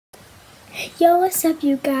Yo, what's up,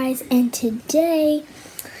 you guys? And today,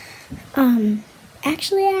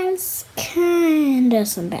 actually I have kinda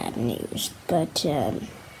some bad news, but,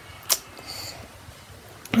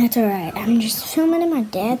 that's alright. I'm just filming in my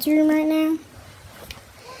dad's room right now,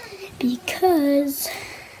 because,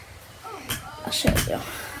 I'll show you.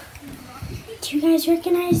 Do you guys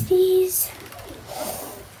recognize these?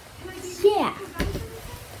 Yeah.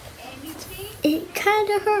 It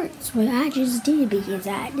kinda hurts what I just did, because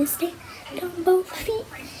I had to stand on both feet.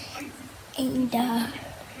 And,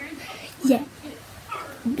 yeah.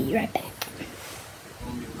 Be right back.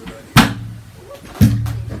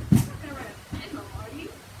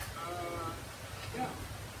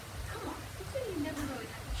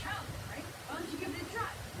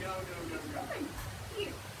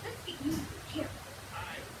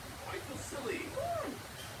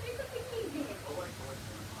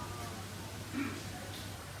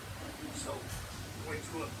 So, going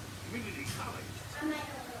to a community college. And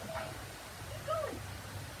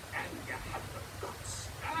you have the guts.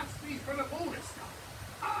 Ask me for the bonus stuff.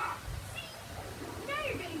 Ah! See? Now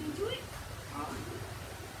you're getting into it. Huh?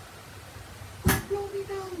 Roll me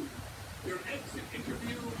down. Your exit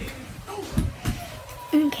interview is over.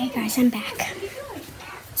 Okay, guys, I'm back.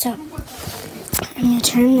 So, I'm gonna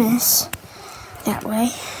turn this that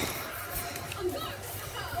way.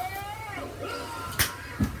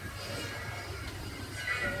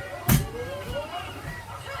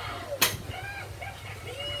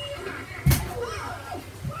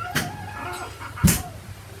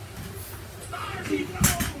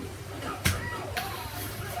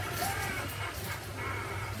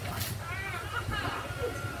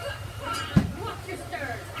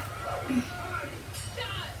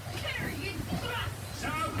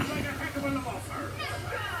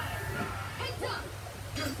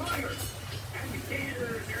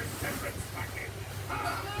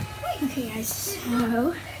 Okay, guys,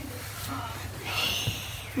 so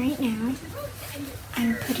right now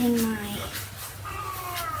I'm putting my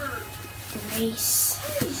brace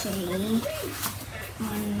thingy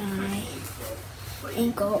on my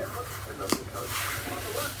ankle.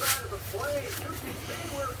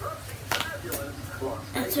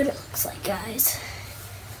 That's what it looks like, guys.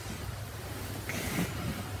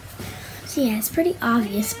 So yeah, it's pretty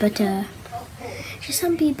obvious, but for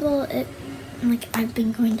some people, like, I've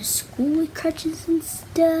been going to school with crutches and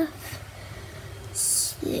stuff,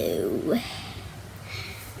 so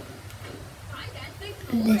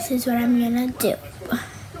this is what I'm gonna do.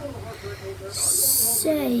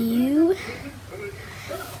 So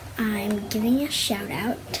I'm giving a shout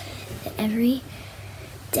out to every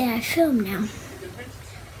day I film now.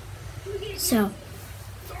 So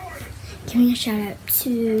giving a shout out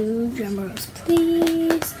to, drumrolls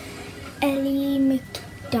please, Ellie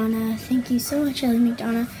McDonough. Thank you so much, Ellie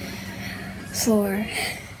McDonough, for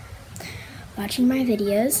watching my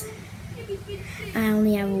videos. I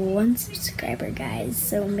only have 1 subscriber, guys,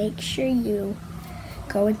 so make sure you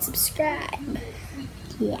go and subscribe.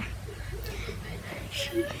 Yeah.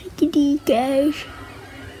 Good day, guys.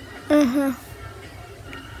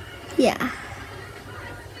 Yeah.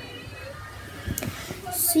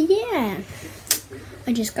 So yeah,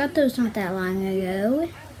 I just got those not that long ago.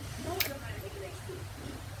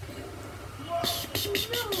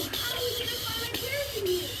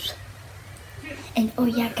 And oh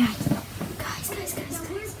yeah, guys,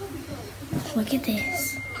 look at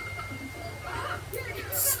this.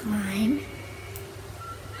 It's slime.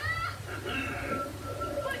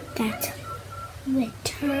 That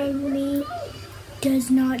literally does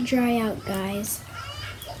not dry out, guys.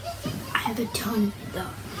 I have a ton though.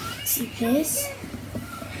 See this?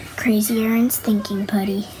 Crazy Aaron's thinking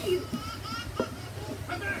putty.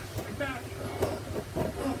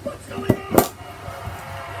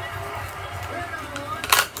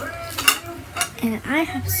 And I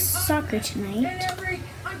have soccer tonight,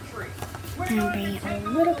 and I'm bringing a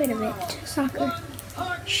little bit of it to soccer.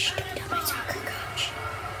 Shh, don't tell my soccer coach.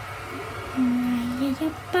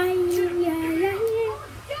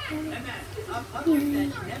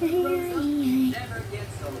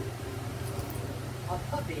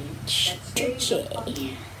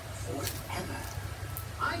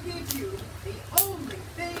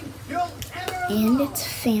 And it's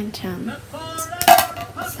Phantom.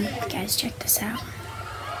 See, guys, check this out.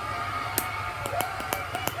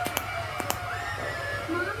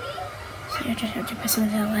 So I just have to put some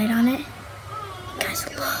of that light on it. Guys,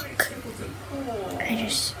 look. I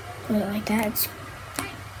just put it like that. It's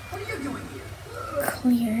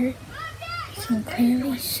clear. You can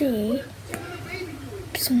clearly see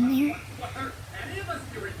some there.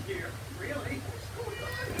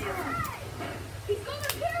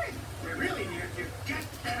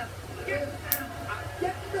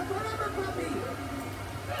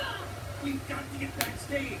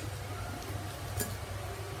 stage.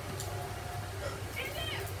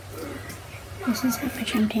 This is how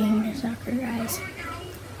much I'm paying the soccer guys.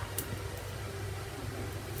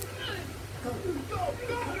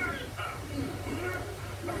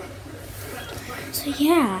 So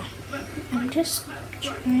yeah, I'm just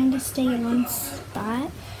trying to stay in one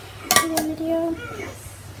spot for the video,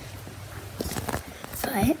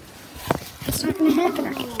 but it's not gonna happen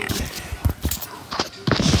right now.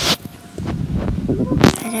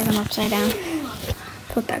 I have them upside down.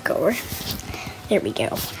 Flip back over. There we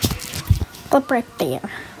go. Flip right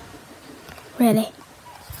there. Ready?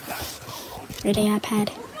 Ready,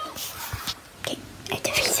 iPad? Okay, I have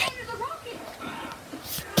to fix it.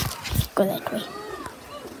 Go that way.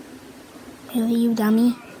 Really, you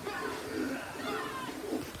dummy?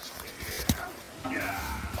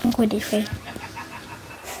 Go this way.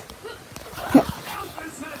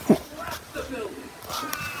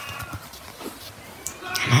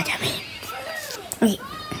 I'm a dummy. Okay.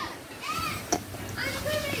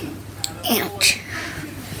 Ouch.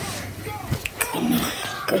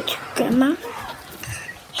 Good, Grandma.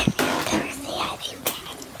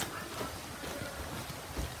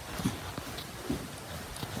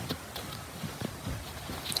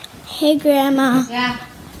 Hey, Grandma. Yeah.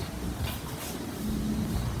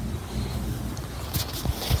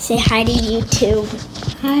 Say hi to YouTube.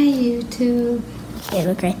 Hi, YouTube. Okay,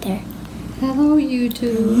 look right there. Hello,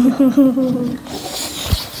 YouTube.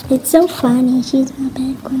 It's so funny. She's my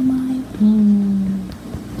bad grandma.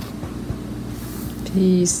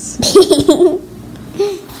 Peace.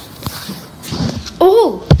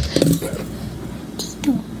 Oh!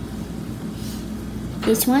 Tito.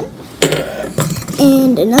 This one.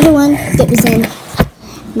 And another one that was in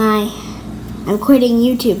my I'm quitting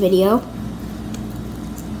YouTube video.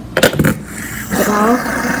 Hello.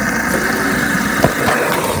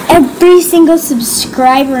 Every single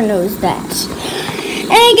subscriber knows that.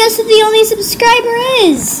 And guess what the only subscriber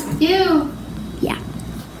is? You. Yeah.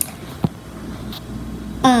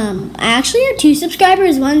 I actually have 2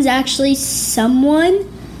 subscribers. One's actually someone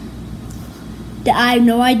that I have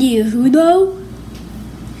no idea who though.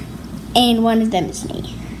 And one of them is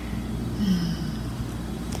me.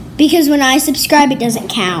 Because when I subscribe, it doesn't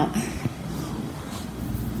count.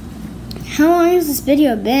 How long has this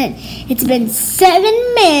video been? It's been 7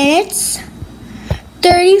 minutes,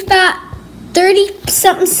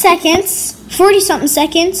 30-something seconds, 40-something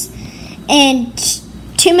seconds, and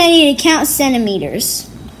too many to count centimeters.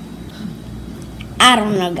 I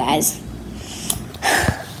don't know, guys.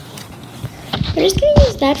 We're just going to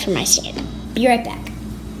use that for my stand. Be right back.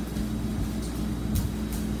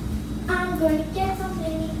 I'm going to get something.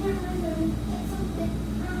 I'm going to get something.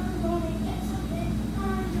 I'm going to get something.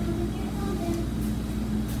 I'm going to get something.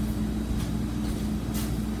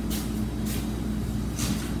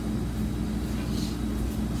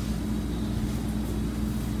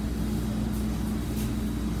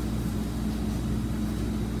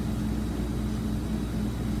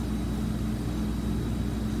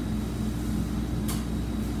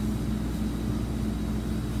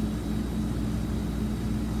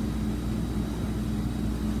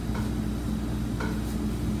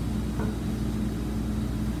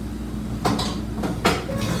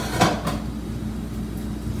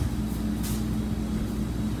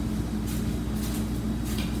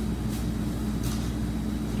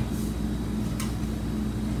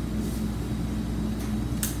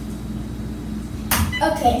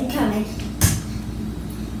 Okay, I'm coming.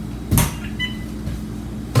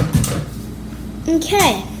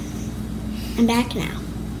 Okay, I'm back now.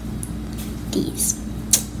 These.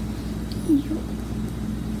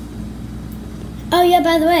 Oh yeah,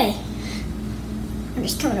 by the way, I'm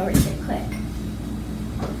just coming over to say quick.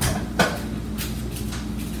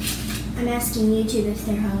 I'm asking YouTube if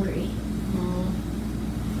they're hungry.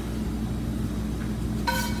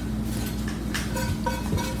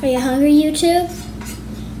 Are you hungry, YouTube?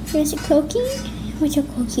 Here's a cookie. What's your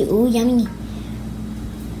cookie? Ooh, yummy.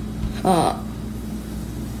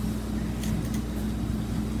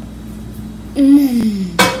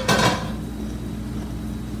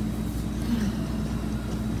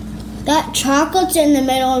 That chocolate's in the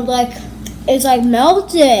middle, it's like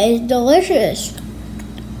melted. It's delicious.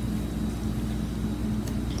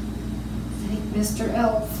 Thank Mr.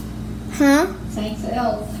 Elf. Huh? Thank the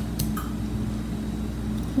elf.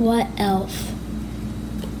 What elf?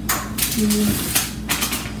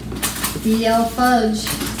 The elf fudge.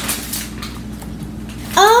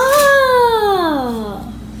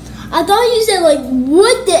 Oh! I thought you said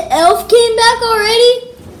what, the elf came back already?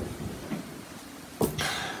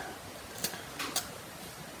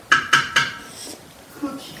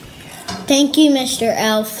 Thank Thank you, Mr.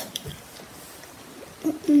 Elf.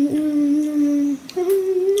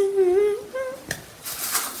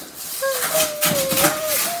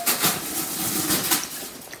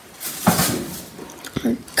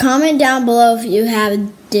 Comment down below if you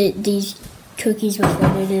have these cookies before.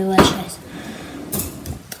 They're delicious.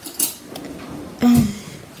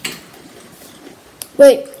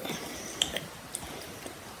 Wait.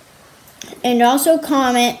 And also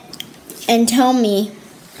comment and tell me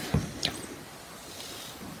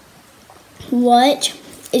what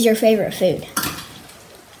is your favorite food.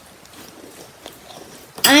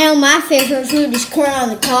 I know my favorite food is corn on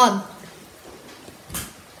the cob.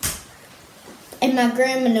 And my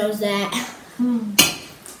grandma knows that. And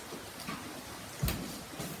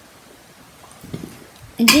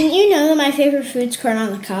didn't you know that my favorite food is corn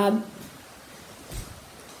on the cob?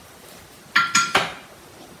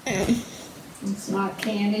 It's not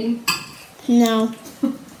candy. No.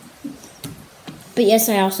 But yes,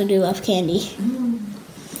 I also do love candy.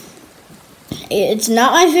 It's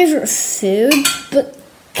not my favorite food, but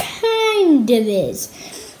kind of is.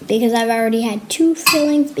 Because I've already had 2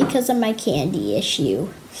 fillings because of my candy issue.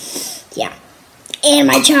 Yeah. And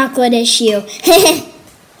my chocolate issue.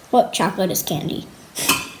 Well, chocolate is candy.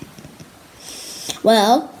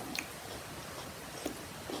 Well.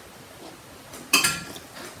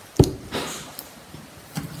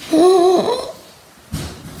 Oh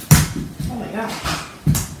my god.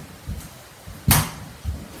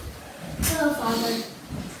 Hello, Father.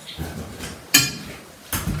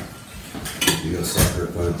 You got soccer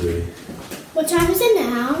at 5:30. What time is it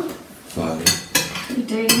now? 5. You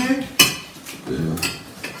dating her? Yeah.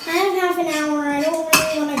 I have half an hour. I don't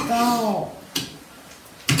really want to go.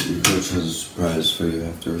 Your coach has a surprise for you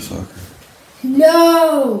after soccer.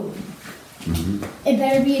 No! Mm-hmm. It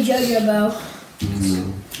better be a JoJo bow.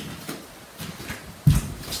 No.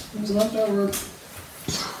 There's leftover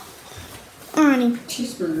Alrighty.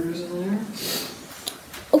 cheeseburgers in there.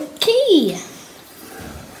 Okay.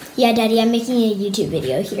 Yeah, Daddy, I'm making a YouTube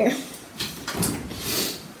video here.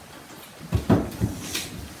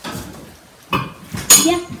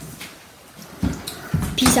 Yeah.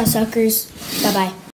 Peace out, suckers. Bye-bye.